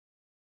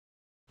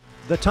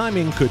The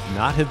timing could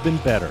not have been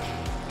better.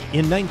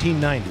 In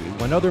 1990,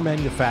 when other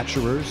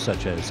manufacturers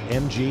such as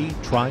MG,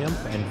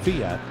 Triumph, and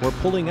Fiat were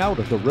pulling out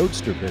of the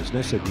Roadster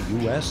business in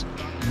the U.S.,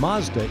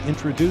 Mazda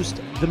introduced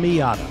the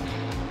Miata.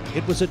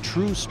 It was a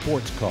true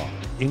sports car,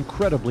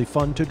 incredibly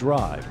fun to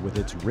drive with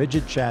its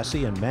rigid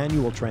chassis and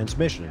manual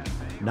transmission,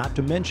 not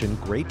to mention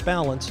great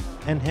balance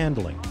and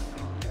handling.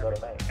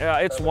 Yeah,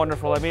 it's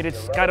wonderful. I mean,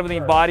 it's kind of the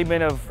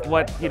embodiment of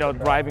what,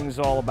 driving is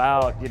all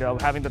about,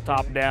 having the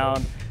top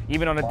down.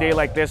 Even on a day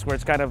like this where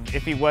it's kind of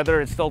iffy weather,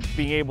 it's still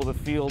being able to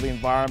feel the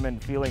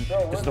environment, feeling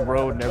just the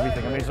road and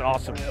everything. I mean, it's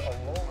awesome.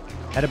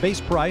 At a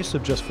base price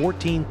of just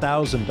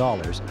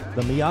 $14,000,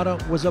 the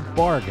Miata was a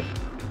bargain,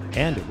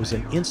 and it was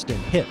an instant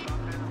hit.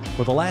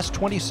 For the last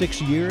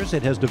 26 years,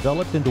 it has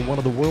developed into one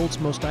of the world's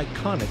most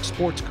iconic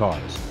sports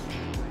cars.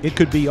 It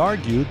could be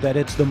argued that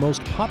it's the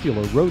most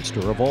popular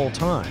roadster of all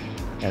time,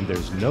 and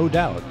there's no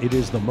doubt it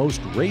is the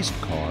most raced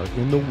car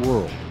in the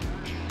world.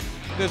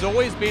 There's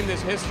always been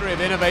this history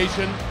of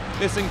innovation,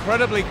 this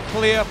incredibly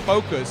clear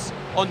focus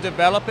on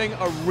developing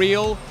a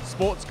real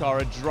sports car,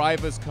 a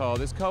driver's car.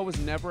 This car was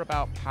never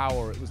about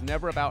power, it was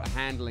never about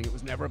handling, it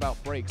was never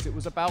about brakes. It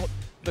was about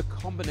the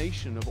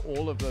combination of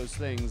all of those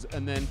things,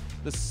 and then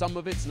the sum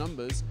of its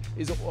numbers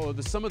or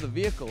the sum of the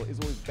vehicle is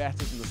always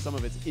better than the sum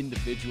of its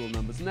individual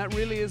numbers, and that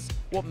really is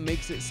what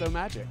makes it so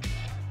magic.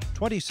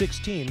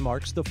 2016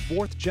 marks the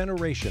fourth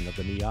generation of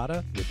the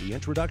Miata with the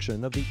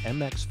introduction of the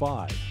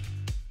MX-5.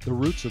 The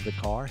roots of the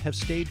car have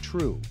stayed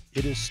true.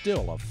 It is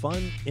still a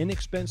fun,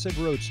 inexpensive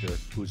roadster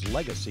whose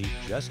legacy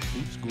just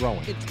keeps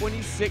growing. In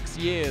 26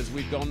 years,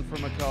 we've gone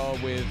from a car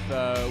with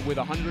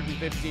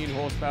 115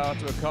 horsepower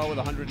to a car with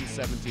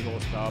 170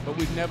 horsepower, but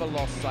we've never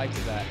lost sight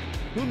of that.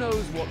 Who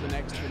knows what the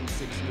next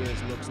 26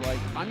 years looks like?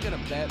 I'm going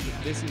to bet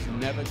that this is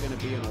never going to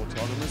be an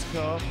autonomous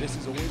car. This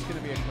is always going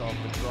to be a car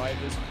for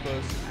drivers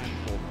first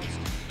and foremost.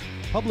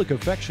 Public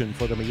affection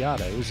for the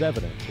Miata is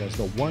evident as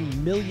the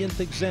 1 millionth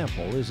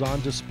example is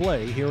on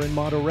display here in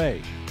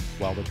Monterey,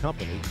 while the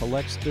company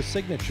collects the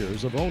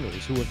signatures of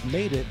owners who have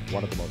made it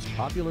one of the most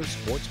popular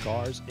sports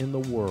cars in the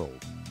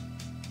world.